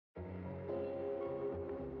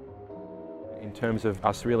In terms of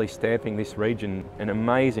us really stamping this region an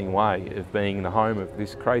amazing way of being the home of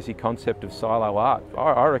this crazy concept of silo art.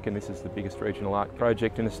 I reckon this is the biggest regional art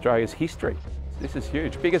project in Australia's history. This is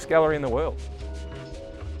huge, biggest gallery in the world.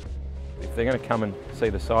 If they're going to come and see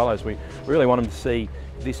the silos, we really want them to see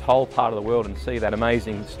this whole part of the world and see that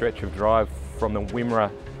amazing stretch of drive from the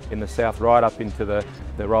Wimmera in the south right up into the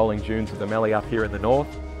rolling dunes of the Mallee up here in the north.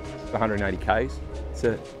 180 k's.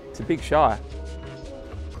 It's a big shire.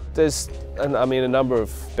 There's, a number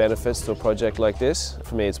of benefits to a project like this.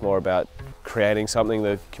 For me, it's more about creating something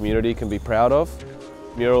the community can be proud of.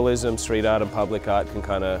 Muralism, street art and public art can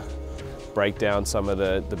kind of break down some of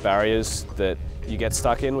the barriers that you get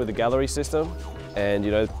stuck in with the gallery system.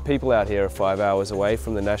 And people out here are 5 hours away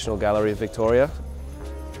from the National Gallery of Victoria.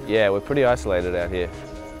 Yeah, we're pretty isolated out here.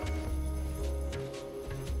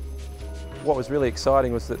 What was really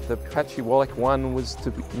exciting was that the Patchewollock one was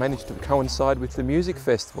to manage to coincide with the music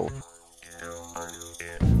festival.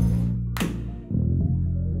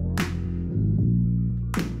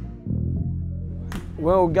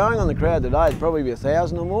 Well, going on the crowd today, it'd probably be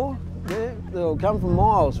 1,000 or more. Yeah, they'll come from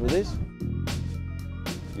miles with this.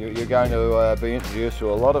 You're going to be introduced to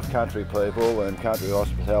a lot of country people and country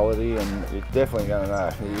hospitality, and you're definitely going to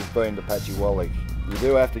know you've been to Patchewollock. You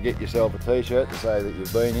do have to get yourself a t-shirt to say that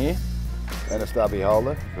you've been here, and a stubby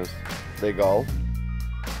holder, because they're gold.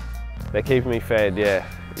 They're keeping me fed, yeah.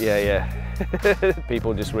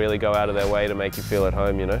 People just really go out of their way to make you feel at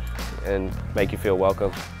home, and make you feel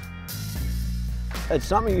welcome. It's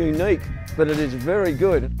something unique, but it is very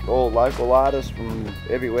good. All local artists from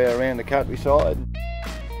everywhere around the countryside.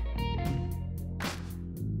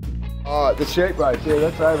 Oh, the sheep race, yeah,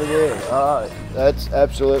 that's over there. Oh, that's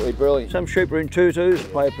absolutely brilliant. Some sheep are in tutus,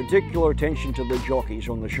 pay particular attention to the jockeys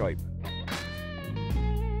on the sheep.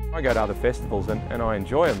 I go to other festivals and I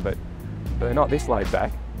enjoy them, but they're not this laid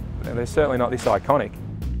back. They're certainly not this iconic.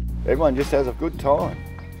 Everyone just has a good time.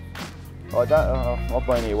 I've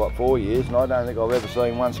been here, 4 years, and I don't think I've ever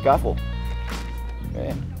seen one scuffle.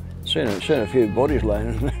 Yeah. Seen a few bodies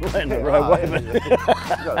laying the roadway.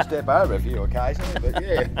 You've got to step over a few occasionally, but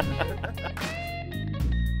yeah.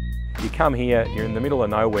 You come here, you're in the middle of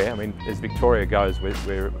nowhere. As Victoria goes,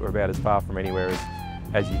 we're about as far from anywhere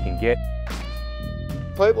as you can get.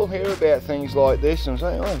 People hear about things like this and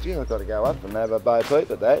say, oh gee, I've got to go up and have a bo peep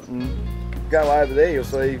at that, and go over there, you'll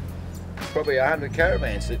see probably 100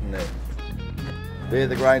 caravans sitting there. They're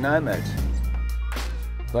the grey nomads.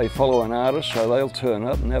 They follow an artist, so they'll turn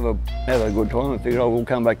up and have a good time and figure, oh, we'll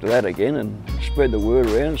come back to that again, and spread the word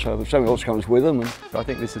around so if something else comes with them. I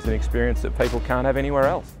think this is an experience that people can't have anywhere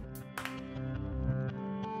else.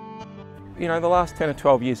 The last 10 or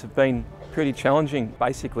 12 years have been pretty challenging.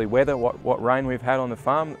 Basically weather, what rain we've had on the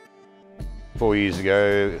farm. 4 years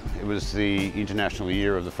ago, it was the International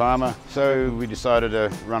Year of the Farmer, so we decided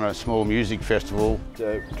to run a small music festival.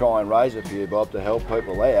 To try and raise a few bob to help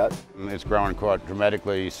people out. And it's grown quite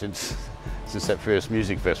dramatically since that first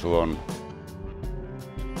music festival on.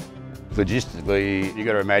 Logistically, you've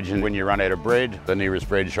got to imagine when you run out of bread, the nearest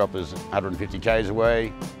bread shop is 150 k's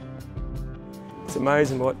away. It's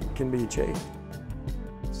amazing what can be achieved.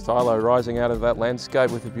 Silo rising out of that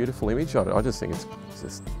landscape with a beautiful image on it. I just think it's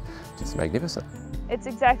just magnificent. It's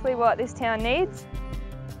exactly what this town needs.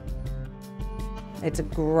 It's a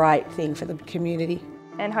great thing for the community.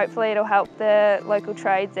 And hopefully it'll help the local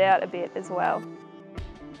trades out a bit as well.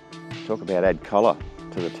 Talk about add colour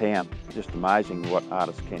to the town. Just amazing what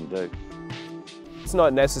artists can do. It's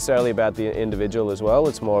not necessarily about the individual as well,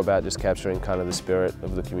 it's more about just capturing kind of the spirit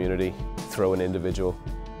of the community through an individual.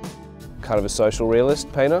 Kind of a social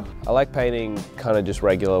realist painter. I like painting kind of just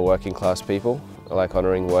regular working class people. I like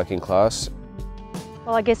honouring working class.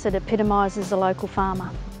 Well, I guess it epitomises the local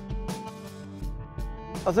farmer.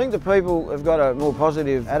 I think the people have got a more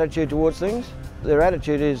positive attitude towards things. Their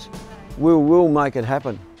attitude is, we'll make it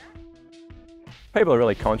happen. People are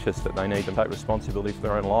really conscious that they need to take responsibility for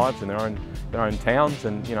their own lives and their own towns,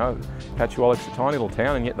 and Patchewollock's a tiny little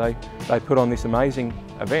town, and yet they put on this amazing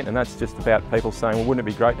event, and that's just about people saying, well, wouldn't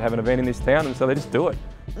it be great to have an event in this town, and so they just do it.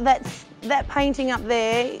 That painting up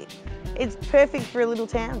there, it's perfect for a little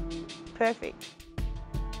town, perfect.